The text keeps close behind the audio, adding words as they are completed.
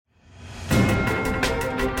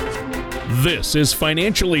This is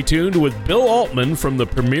Financially Tuned with Bill Altman from the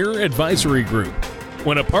Premier Advisory Group.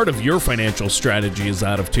 When a part of your financial strategy is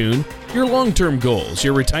out of tune, your long-term goals,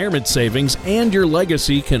 your retirement savings, and your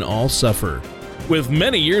legacy can all suffer. With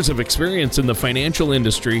many years of experience in the financial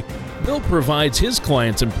industry, Bill provides his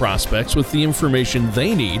clients and prospects with the information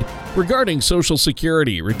they need regarding Social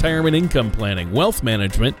Security, retirement income planning, wealth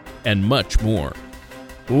management, and much more.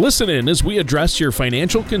 Listen in as we address your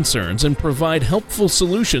financial concerns and provide helpful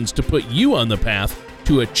solutions to put you on the path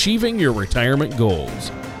to achieving your retirement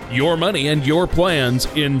goals. Your money and your plans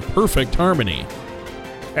in perfect harmony.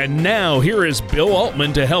 And now, here is Bill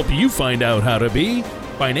Altman to help you find out how to be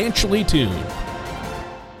financially tuned.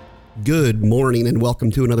 Good morning and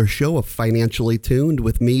welcome to another show of Financially Tuned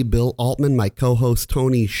with me, Bill Altman, my co-host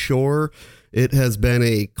Tony Shore. It has been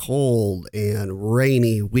a cold and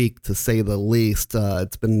rainy week, to say the least.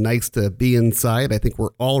 It's been nice to be inside. I think we're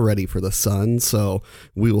all ready for the sun, so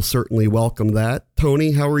we will certainly welcome that.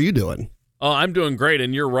 Tony, how are you doing? Oh, I'm doing great,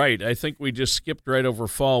 and you're right. I think we just skipped right over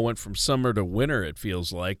fall, went from summer to winter, it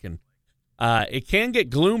feels like, and it can get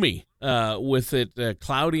gloomy with it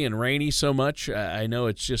cloudy and rainy so much. I know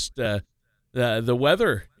it's just the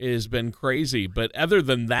weather has been crazy, but other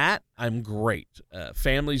than that, I'm great.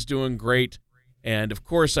 Family's doing great, and of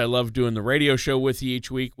course, I love doing the radio show with you each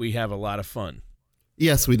week. We have a lot of fun.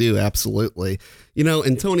 Yes, we do. Absolutely. You know,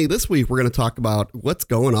 and Tony, this week we're going to talk about what's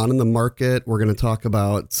going on in the market. We're going to talk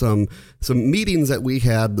about some meetings that we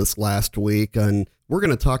had this last week, and we're going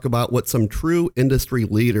to talk about what some true industry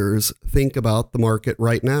leaders think about the market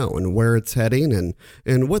right now and where it's heading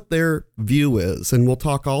and what their view is. And we'll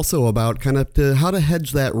talk also about kind of how to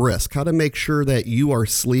hedge that risk, how to make sure that you are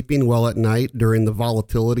sleeping well at night during the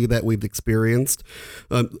volatility that we've experienced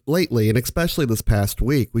lately. And especially this past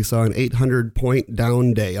week, we saw an 800-point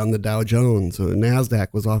down day on the Dow Jones.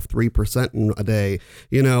 NASDAQ was off 3% in a day.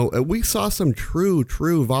 You know, we saw some true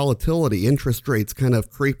volatility, interest rates kind of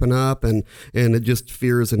creeping up, and it just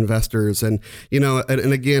fears investors. And, you know,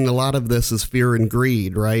 and again, a lot of this is fear and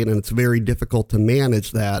greed, right? And it's very difficult to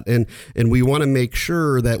manage that. And we want to make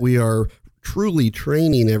sure that we are truly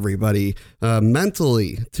training everybody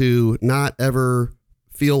mentally to not ever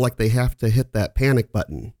feel like they have to hit that panic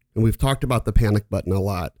button. And we've talked about the panic button a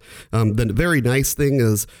lot. The very nice thing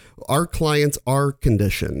is our clients are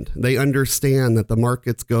conditioned. They understand that the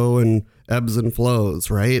markets go in ebbs and flows,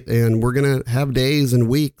 right? And we're going to have days and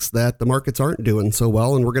weeks that the markets aren't doing so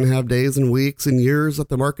well. And we're going to have days and weeks and years that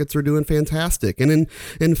the markets are doing fantastic. And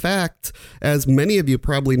in fact, as many of you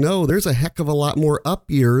probably know, there's a heck of a lot more up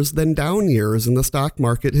years than down years in the stock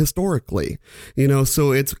market historically. You know,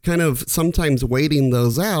 so it's kind of sometimes waiting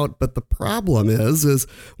those out. But the problem is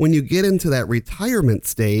when you get into that retirement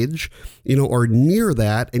stage, you know, or near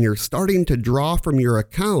that, and you're starting to draw from your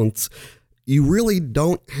accounts, you really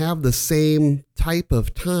don't have the same type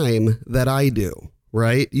of time that I do,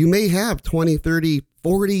 right? You may have 20, 30,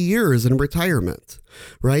 40 years in retirement,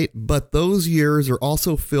 right? But those years are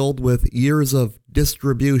also filled with years of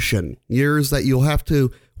distribution, years that you'll have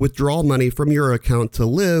to withdraw money from your account to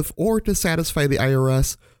live or to satisfy the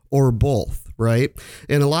IRS or both. Right.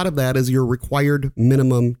 And a lot of that is your required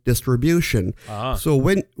minimum distribution. So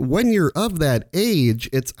when you're of that age,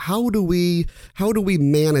 it's how do we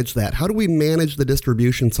manage that? How do we manage the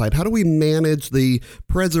distribution side? How do we manage the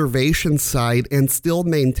preservation side and still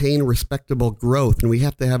maintain respectable growth? And we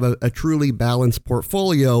have to have a truly balanced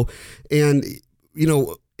portfolio. And, you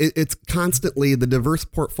know, it's constantly the diverse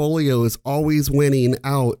portfolio is always winning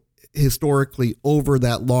out historically over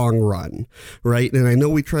that long run, right? And I know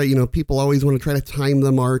we try, you know, people always want to try to time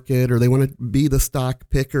the market or they want to be the stock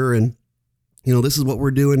picker and, you know, this is what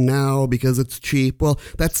we're doing now because it's cheap. Well,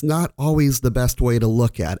 that's not always the best way to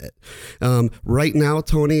look at it. Right now,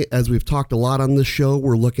 Tony, as we've talked a lot on the show,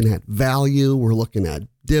 we're looking at value, we're looking at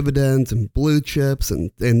dividends and blue chips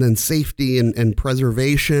and then safety and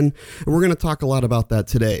preservation. And we're going to talk a lot about that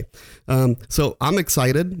today. So I'm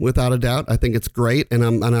excited without a doubt. I think it's great. And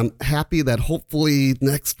I'm happy that hopefully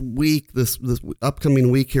next week, this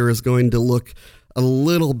upcoming week here is going to look a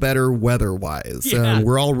little better weather-wise. Yeah.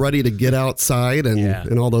 We're all ready to get outside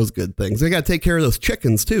and all those good things. I got to take care of those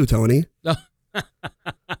chickens too, Tony.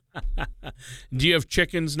 Do you have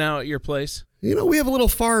chickens now at your place? You know, we have a little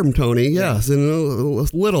farm, Tony. Yes, and a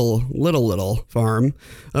little farm.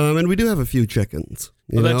 And we do have a few chickens.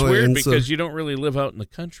 Well, that's weird because you don't really live out in the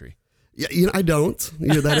country. Yeah, you know, I don't.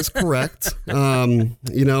 You know, that is correct.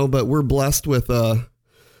 You know, but we're blessed with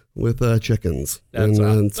chickens.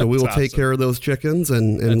 And so we will take care of those chickens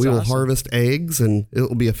and we will harvest eggs and it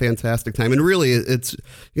will be a fantastic time. And really it's,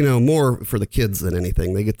 you know, more for the kids than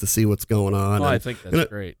anything. They get to see what's going on. I think that's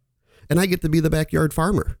great. and I get to be the backyard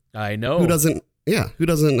farmer. I know. Who doesn't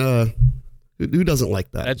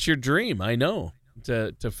like that? That's your dream. I know,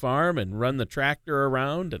 to farm and run the tractor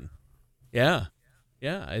around, and yeah.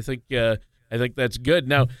 I think that's good.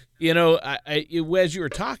 Now, as you were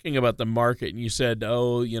talking about the market, and you said,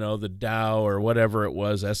 the Dow or whatever it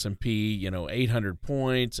was, S&P, 800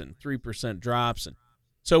 points and 3% drops, and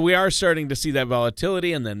so we are starting to see that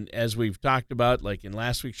volatility. And then, as we've talked about, like in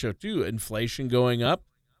last week's show too, inflation going up.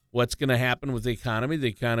 What's going to happen with the economy? The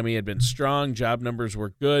economy had been strong, job numbers were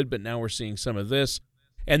good, but now we're seeing some of this.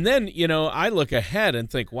 And then, I look ahead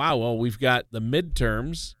and think, wow, well, we've got the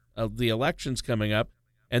midterms of the elections coming up,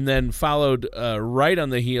 and then followed right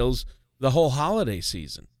on the heels the whole holiday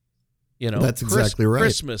season. That's exactly right.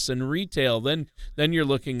 Christmas and retail. Then you're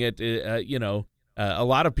looking at a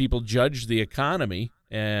lot of people judge the economy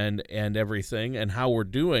and everything and how we're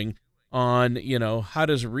doing on how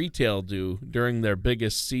does retail do during their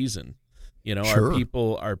biggest season. Sure.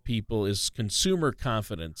 Our people is consumer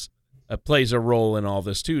confidence plays a role in all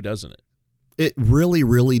this too, doesn't it? It really,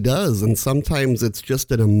 really does. And sometimes it's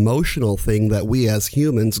just an emotional thing that we as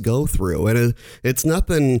humans go through. And it's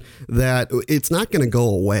nothing that it's not going to go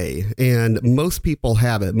away. And most people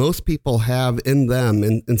have it. Most people have in them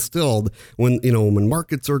instilled when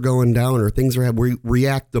markets are going down or things are we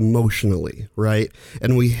react emotionally, right?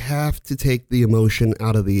 And we have to take the emotion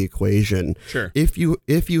out of the equation. Sure. If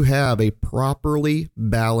you have a properly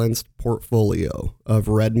balanced portfolio of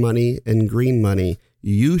red money and green money,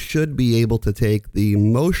 you should be able to take the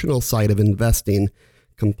emotional side of investing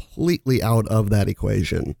completely out of that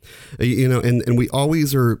equation. And we're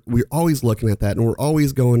always looking at that, and we're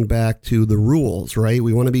always going back to the rules, right?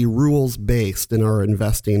 We want to be rules based in our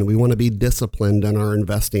investing. We want to be disciplined in our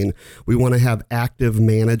investing. We want to have active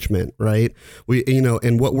management, right?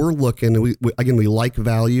 And what we're looking, we like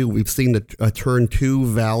value. We've seen a turn to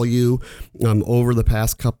value over the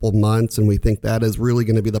past couple months, and we think that is really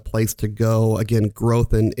going to be the place to go. Again,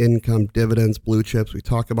 growth in income, dividends, blue chips. We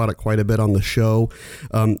talk about it quite a bit on the show.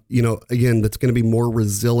 Again, that's going to be more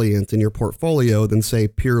resilient in your portfolio than, say,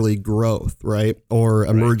 purely growth, right? Or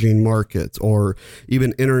emerging markets, or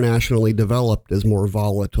even internationally developed is more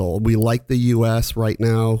volatile. We like the U.S. right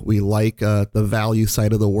now. We like the value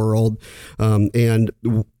side of the world. And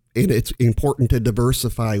it's important to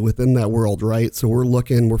diversify within that world, right? So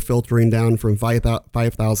we're filtering down from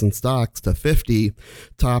 5,000 stocks to 50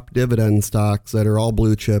 top dividend stocks that are all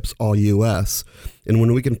blue chips, all U.S. And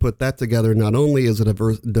when we can put that together, not only is it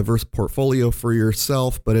a diverse portfolio for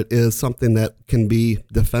yourself, but it is something that can be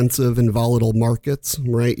defensive in volatile markets,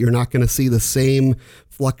 right? You're not going to see the same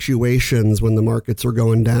fluctuations when the markets are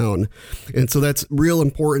going down. And so that's real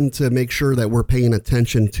important to make sure that we're paying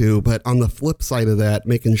attention to. But on the flip side of that,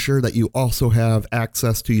 making sure that you also have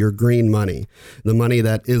access to your green money, the money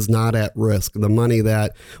that is not at risk, the money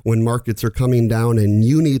that when markets are coming down and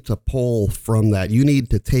you need to pull from that, you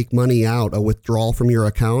need to take money out, a withdrawal from your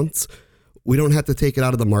accounts. We don't have to take it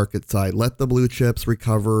out of the market side. Let the blue chips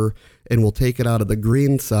recover, and we'll take it out of the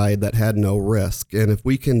green side that had no risk. And if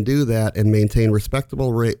we can do that and maintain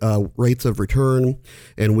respectable rates of return,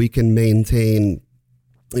 and you can maintain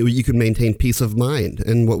peace of mind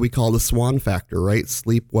and what we call the swan factor, right?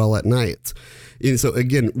 Sleep well at night. And so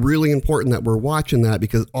again, really important that we're watching that,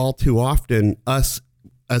 because all too often us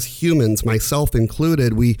as humans, myself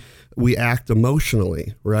included, we act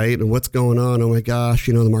emotionally, right? And what's going on? Oh my gosh,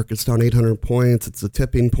 the market's down 800 points. It's a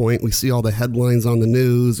tipping point. We see all the headlines on the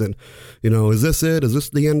news, and, is this it? Is this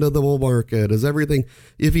the end of the bull market? Is everything?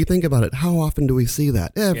 If you think about it, how often do we see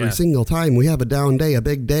that? Every single time we have a down day, a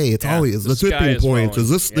big day, it's always the tipping point. Is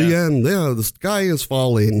this the end? Yeah, the sky is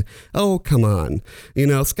falling. Oh, come on.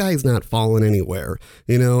 Sky's not falling anywhere,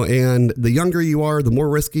 and the younger you are, the more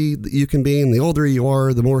risky you can be, and the older you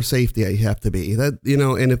are, the more safety you have to be.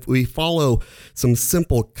 And if we follow some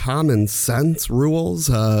simple common sense rules.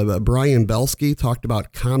 Brian Belsky talked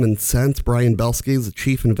about common sense. Brian Belsky is the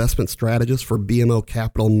chief investment strategist for BMO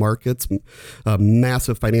Capital Markets, a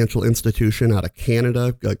massive financial institution out of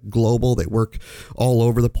Canada, global. They work all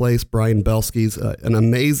over the place. Brian Belsky's an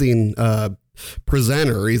amazing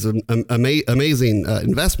presenter. He's an amazing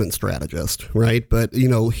investment strategist, right? But,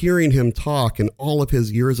 hearing him talk and all of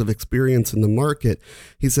his years of experience in the market,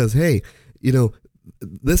 he says, hey,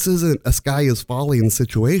 this isn't a sky is falling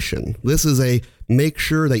situation. This is a make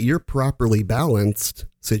sure that you're properly balanced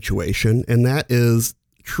situation. And that is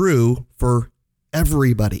true for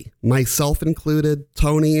everybody, myself included,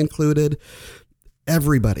 Tony included,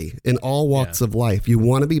 everybody in all walks of life. You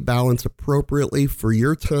want to be balanced appropriately for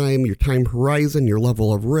your time horizon, your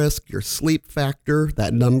level of risk, your sleep factor,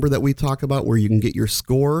 that number that we talk about where you can get your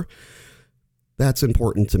score. That's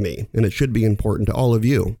important to me, and it should be important to all of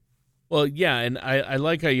you. Well, yeah, and I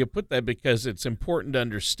like how you put that, because it's important to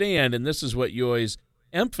understand, and this is what you always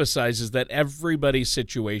emphasize, is that everybody's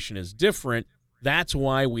situation is different. That's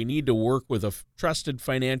why we need to work with a trusted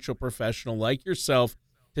financial professional like yourself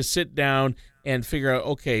to sit down and figure out,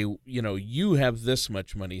 okay, you have this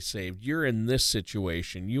much money saved. You're in this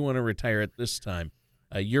situation. You want to retire at this time.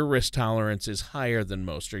 Your risk tolerance is higher than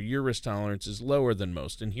most, or your risk tolerance is lower than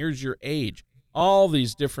most, and here's your age. All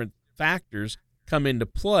these different factors come into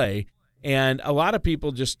play. And a lot of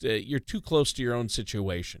people just, you're too close to your own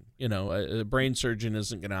situation. A brain surgeon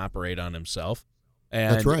isn't going to operate on himself.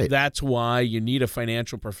 And that's right. That's why you need a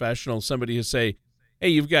financial professional, somebody who say, hey,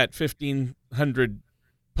 you've got 1,500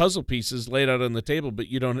 puzzle pieces laid out on the table, but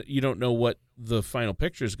you don't know what the final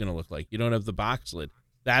picture is going to look like. You don't have the box lid.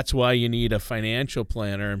 That's why you need a financial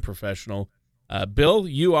planner and professional. Bill,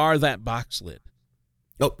 you are that box lid.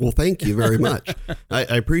 Oh, well, thank you very much. I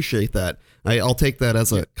appreciate that. I'll take that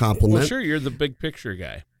as a compliment. Well, sure, you're the big picture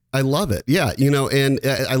guy. I love it. Yeah. And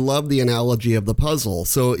I love the analogy of the puzzle.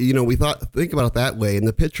 So, think about it that way. And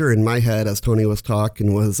the picture in my head, as Tony was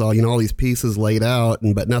talking, was, all these pieces laid out,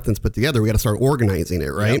 but nothing's put together. We got to start organizing it,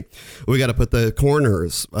 right? Yep. We got to put the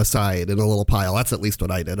corners aside in a little pile. That's at least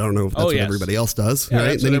what I did. I don't know if that's what everybody else does,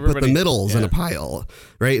 right? Then you put the middles in a pile,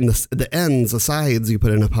 right? And the ends, the sides, you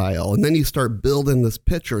put in a pile. And then you start building this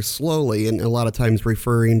picture slowly, and a lot of times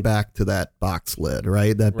referring back to that box lid,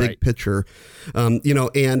 right? That big picture,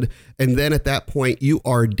 and then at that point, you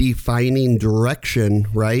are defining direction,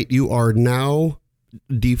 right? You are now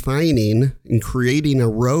defining and creating a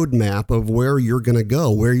roadmap of where you're going to go,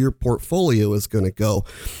 where your portfolio is going to go,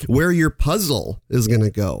 where your puzzle is going to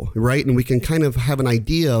go, right? And we can kind of have an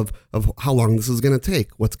idea of how long this is going to take,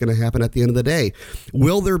 what's going to happen at the end of the day.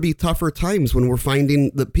 Will there be tougher times when we're finding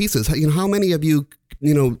the pieces? How many of you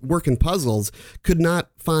working puzzles could not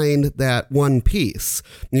find that one piece,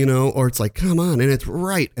 or it's like, come on, and it's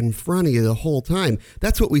right in front of you the whole time.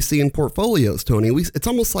 That's what we see in portfolios, Tony. It's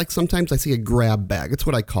almost like sometimes I see a grab bag. That's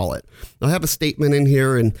what I call it. I'll have a statement in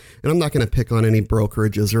here, and I'm not going to pick on any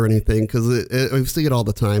brokerages or anything, because I see it all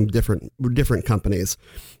the time, different companies.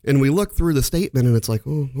 And we look through the statement, and it's like,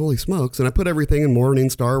 oh, holy smokes. And I put everything in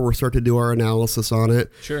Morningstar. We start to do our analysis on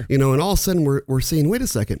it. Sure. And all of a sudden we're seeing, wait a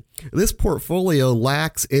second, this portfolio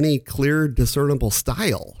lacks any clear, discernible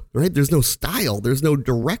style, right? There's no style. There's no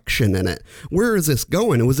direction in it. Where is this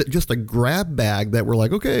going? Was it just a grab bag that we're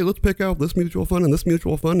like, okay, let's pick out this mutual fund and this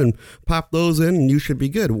mutual fund and pop those in, and you should be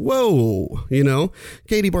good. Whoa,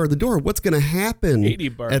 Katie barred the door. What's going to happen? Katie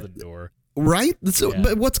barred the door. Right? So,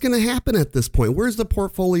 But what's going to happen at this point? Where's the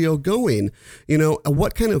portfolio going?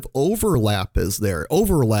 What kind of overlap is there?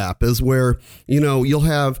 Overlap is where, you'll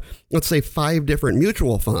have, let's say, 5 different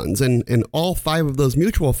mutual funds, and all 5 of those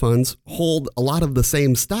mutual funds hold a lot of the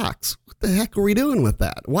same stocks. What the heck are we doing with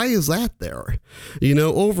that? Why is that there?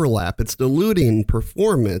 Overlap. It's diluting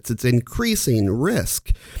performance. It's increasing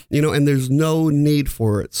risk, and there's no need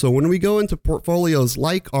for it. So when we go into portfolios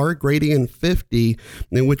like our Gradient 50,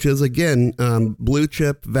 which is, again, blue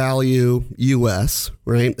chip value U.S.,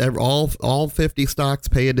 right? All 50 stocks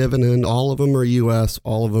pay a dividend. All of them are U.S.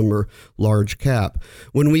 All of them are large cap.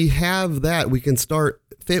 When we have that, we can start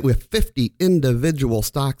with 50 individual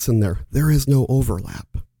stocks in there. There is no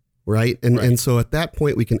overlap, right? And so at that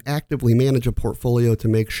point, we can actively manage a portfolio to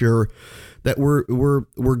make sure that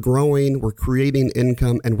we're growing, we're creating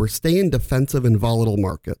income, and we're staying defensive in volatile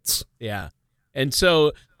markets. Yeah. And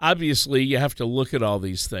so obviously you have to look at all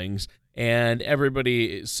these things, and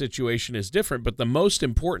everybody's situation is different. But the most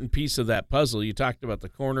important piece of that puzzle, you talked about the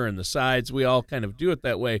corner and the sides. We all kind of do it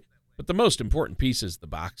that way. But the most important piece is the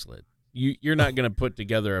box lid. You're not going to put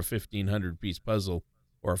together a 1,500-piece puzzle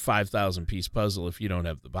or a 5,000-piece puzzle if you don't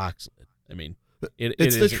have the box lid. I mean,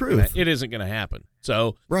 it's the truth. It isn't going to happen.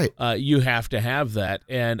 So you have to have that,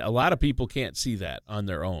 and a lot of people can't see that on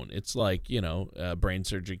their own. It's like, a brain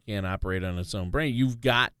surgery can't operate on its own brain. You've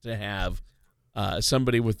got to have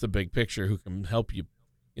somebody with the big picture who can help you,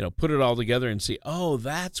 put it all together and see, oh,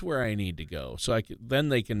 that's where I need to go. So then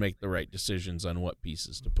they can make the right decisions on what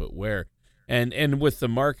pieces to put where. And with the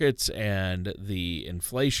markets and the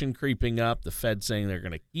inflation creeping up, the Fed saying they're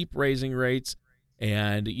going to keep raising rates,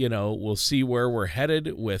 and, we'll see where we're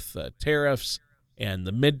headed with tariffs and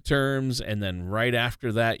the midterms. And then right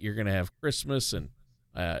after that, you're going to have Christmas, and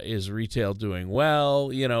is retail doing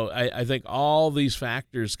well? I think all these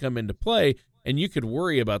factors come into play, and you could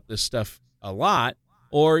worry about this stuff a lot,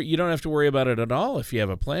 or you don't have to worry about it at all if you have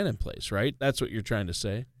a plan in place, right? That's what you're trying to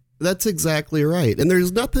say. That's exactly right. And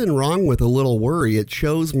there's nothing wrong with a little worry. It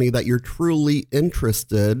shows me that you're truly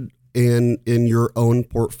interested in your own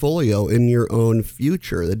portfolio, in your own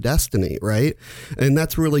future, the destiny, right? And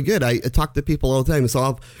that's really good. I talk to people all the time.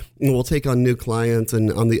 So we'll take on new clients,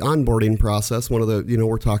 and on the onboarding process, one of the,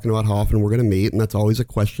 we're talking about how often we're going to meet. And that's always a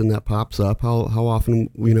question that pops up. How often,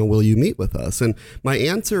 will you meet with us? And my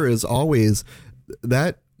answer is always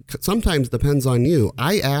that sometimes depends on you.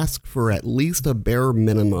 I ask for at least a bare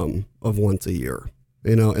minimum of once a year.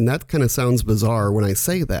 And that kind of sounds bizarre when I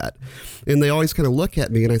say that. And they always kind of look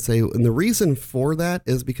at me and I say, and the reason for that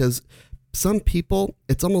is because some people,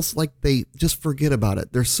 it's almost like they just forget about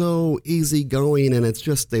it. They're so easygoing and it's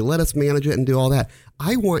just, they let us manage it and do all that.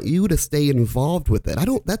 I want you to stay involved with it.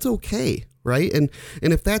 That's okay. Right. And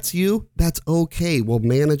if that's you, that's okay. We'll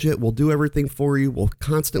manage it. We'll do everything for you. We'll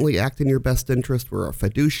constantly act in your best interest. We're a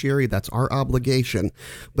fiduciary. That's our obligation.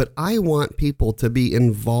 But I want people to be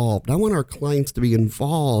involved. I want our clients to be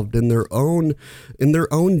involved in their own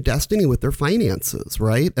destiny with their finances.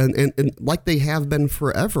 Right. And like they have been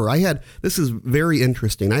forever. This is very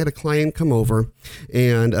interesting. I had a client come over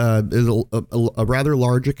and is a rather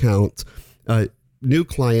large account, new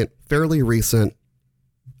client, fairly recent.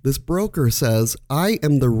 This broker says, I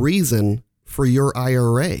am the reason for your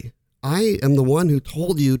IRA. I am the one who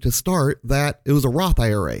told you to start that. It was a Roth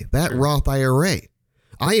IRA, that Roth IRA.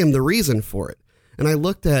 I am the reason for it. And I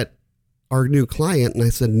looked at our new client and I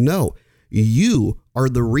said, no, you are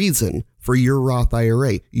the reason for your Roth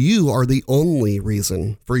IRA. You are the only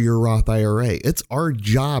reason for your Roth IRA. It's our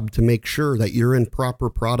job to make sure that you're in proper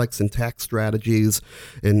products and tax strategies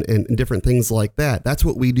and different things like that. That's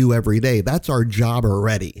what we do every day. That's our job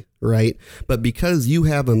already, right? But because you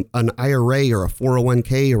have an IRA or a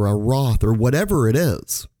 401k or a Roth or whatever it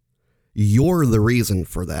is, you're the reason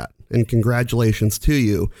for that. And congratulations to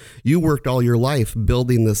you. You worked all your life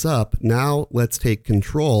building this up. Now let's take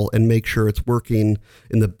control and make sure it's working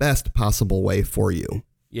in the best possible way for you.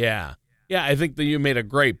 Yeah. I think that you made a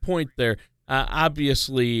great point there.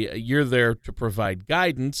 Obviously, you're there to provide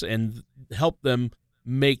guidance and help them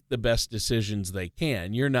make the best decisions they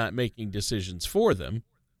can. You're not making decisions for them.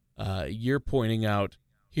 You're pointing out,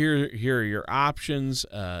 here are your options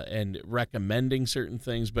and recommending certain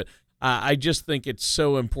things. But I just think it's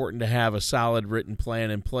so important to have a solid written plan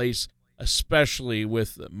in place, especially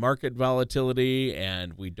with market volatility,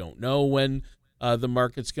 and we don't know when the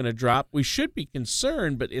market's going to drop. We should be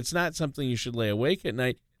concerned, but it's not something you should lay awake at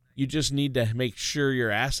night. You just need to make sure your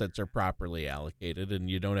assets are properly allocated and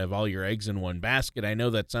you don't have all your eggs in one basket. I know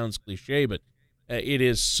that sounds cliche, but it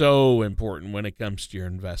is so important when it comes to your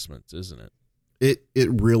investments, isn't it? It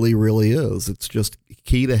really, really is. It's just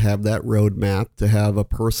key to have that roadmap, to have a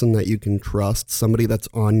person that you can trust, somebody that's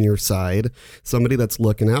on your side, somebody that's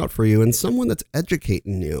looking out for you, and someone that's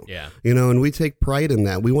educating you. Yeah. And we take pride in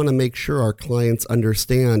that. We want to make sure our clients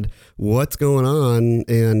understand what's going on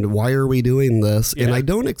and why are we doing this. Yeah. And I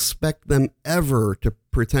don't expect them ever to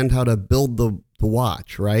pretend how to build the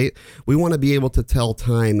watch, right? We want to be able to tell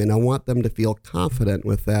time, and I want them to feel confident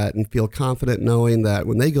with that and feel confident knowing that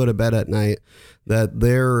when they go to bed at night, that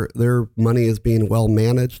their money is being well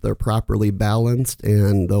managed, they're properly balanced,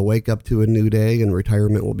 and they'll wake up to a new day and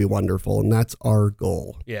retirement will be wonderful. And that's our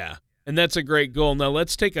goal. Yeah. And that's a great goal. Now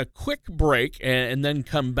let's take a quick break and then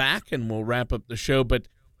come back and we'll wrap up the show. But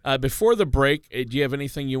before the break, do you have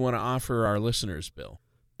anything you want to offer our listeners, Bill?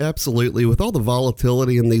 Absolutely. With all the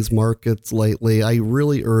volatility in these markets lately, I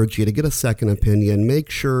really urge you to get a second opinion. Make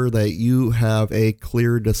sure that you have a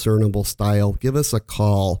clear, discernible style. Give us a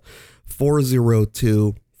call,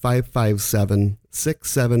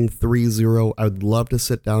 402-557-6730. I would love to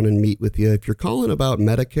sit down and meet with you. If you're calling about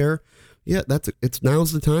Medicare, it's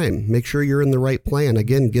now's the time. Make sure you're in the right plan.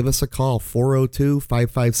 Again, give us a call,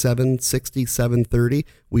 402-557-6730.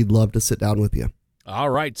 We'd love to sit down with you.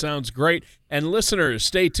 All right, sounds great. And listeners,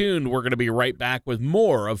 stay tuned. We're going to be right back with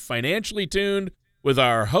more of Financially Tuned with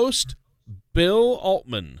our host, Bill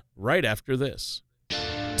Altman, right after this.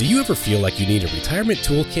 Do you ever feel like you need a retirement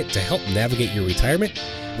toolkit to help navigate your retirement?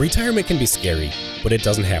 Retirement can be scary, but it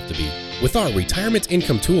doesn't have to be. With our Retirement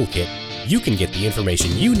Income Toolkit, you can get the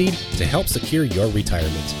information you need to help secure your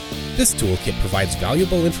retirement. This toolkit provides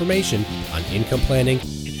valuable information on income planning,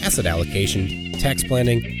 asset allocation, tax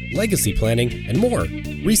planning, legacy planning, and more.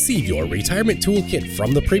 Receive your retirement toolkit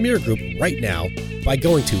from the Premier Group right now by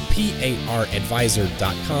going to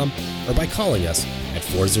paradvisor.com or by calling us at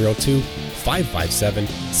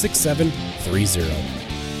 402-557-6730.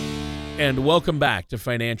 And welcome back to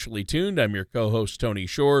Financially Tuned. I'm your co-host, Tony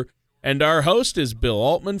Shore, and our host is Bill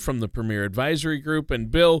Altman from the Premier Advisory Group. And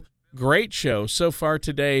Bill, great show so far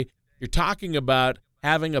today. You're talking about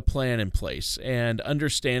having a plan in place and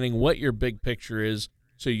understanding what your big picture is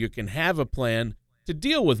so you can have a plan to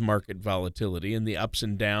deal with market volatility and the ups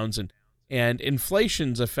and downs, and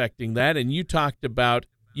inflation's affecting that. And you talked about,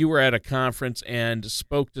 you were at a conference and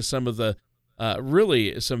spoke to some of the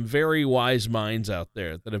really some very wise minds out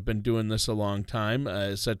there that have been doing this a long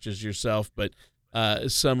time, such as yourself, but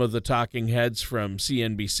some of the talking heads from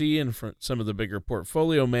CNBC and from some of the bigger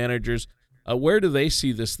portfolio managers. Where do they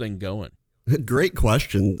see this thing going? Great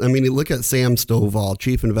question. I mean, you look at Sam Stovall,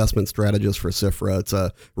 Chief Investment Strategist for CIFRA. It's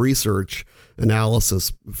a research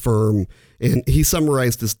analysis firm, and he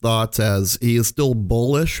summarized his thoughts as he is still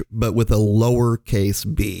bullish, but with a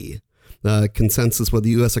lowercase b. Consensus with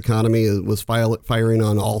the U.S. economy was firing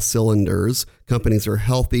on all cylinders. Companies are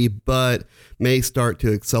healthy, but may start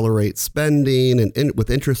to accelerate spending and with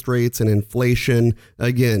interest rates and inflation.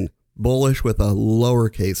 Again, bullish with a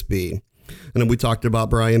lowercase b. And then we talked about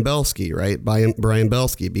Brian Belsky, right? Brian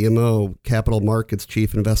Belsky, BMO Capital Markets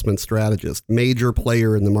Chief Investment Strategist, major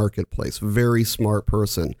player in the marketplace, very smart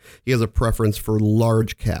person. He has a preference for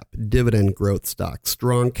large cap, dividend growth stocks,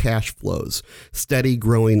 strong cash flows, steady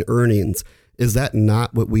growing earnings. Is that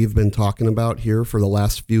not what we've been talking about here for the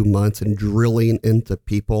last few months and drilling into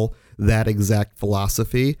people that exact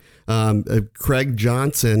philosophy? Craig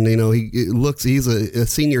Johnson, he's a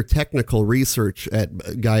senior technical research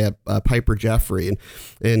guy at Piper Jaffray,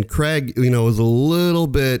 and Craig, is a little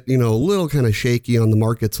bit, kind of shaky on the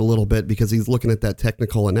markets a little bit because he's looking at that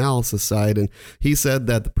technical analysis side, and he said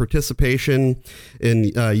that the participation in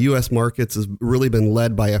U.S. markets has really been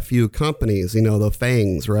led by a few companies, the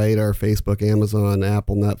FANGs, right? Our Facebook, Amazon,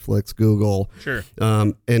 Apple, Netflix, Google. Sure.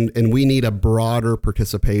 And we need a broader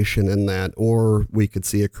participation in that, or we could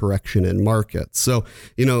see a correction in markets. So,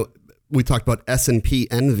 we talked about S&P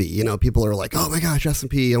envy. People are like, oh my gosh,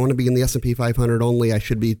 S&P, I want to be in the S&P 500 only. I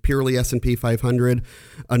should be purely S&P 500.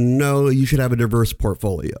 No, you should have a diverse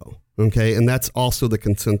portfolio. Okay. And that's also the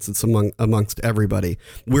consensus amongst everybody.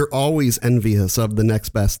 We're always envious of the next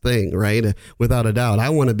best thing, right? Without a doubt. I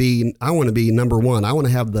want to be number one. I want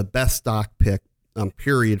to have the best stock pick,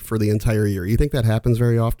 period, for the entire year. You think that happens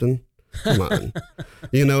very often? Come on.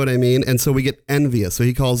 You know what I mean? And so we get envious. So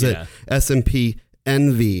he calls it S&P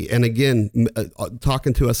envy. And again,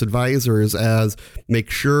 talking to us advisors as make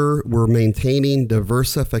sure we're maintaining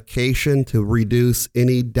diversification to reduce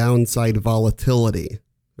any downside volatility,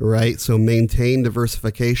 right? So maintain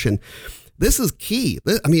diversification. This is key.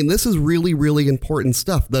 This is really, really important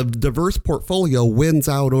stuff. The diverse portfolio wins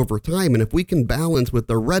out over time. And if we can balance with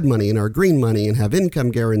the red money and our green money and have income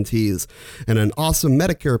guarantees and an awesome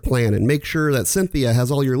Medicare plan and make sure that Cynthia has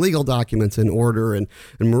all your legal documents in order and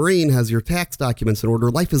Maureen has your tax documents in order,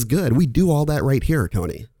 life is good. We do all that right here,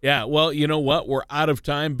 Tony. Yeah, well, you know what? We're out of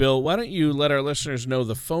time, Bill. Why don't you let our listeners know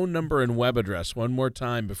the phone number and web address one more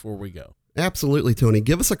time before we go? Absolutely, Tony.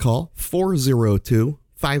 Give us a call,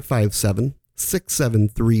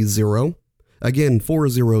 402-557-6730. Again,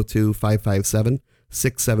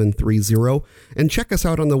 402-557-6730. And check us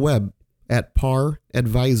out on the web at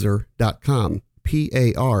paradvisor.com,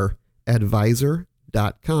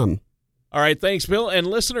 paradvisor.com. All right, thanks, Bill. And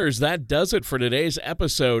listeners, that does it for today's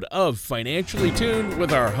episode of Financially Tuned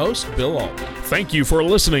with our host, Bill Altman. Thank you for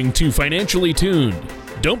listening to Financially Tuned.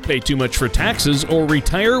 Don't pay too much for taxes or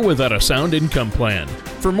retire without a sound income plan.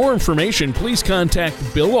 For more information, please contact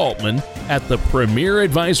Bill Altman at the Premier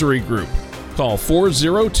Advisory Group. Call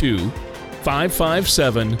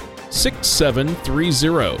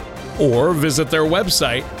 402-557-6730 or visit their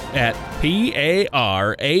website at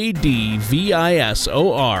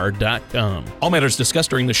paradvisor.com. All matters discussed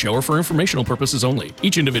during the show are for informational purposes only.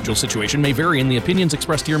 Each individual situation may vary and the opinions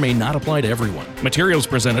expressed here may not apply to everyone. Materials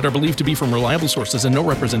presented are believed to be from reliable sources and no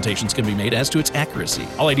representations can be made as to its accuracy.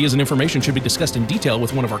 All ideas and information should be discussed in detail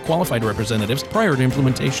with one of our qualified representatives prior to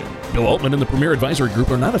implementation. Bill Altman and the Premier Advisory Group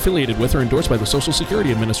are not affiliated with or endorsed by the Social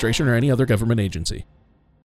Security Administration or any other government agency.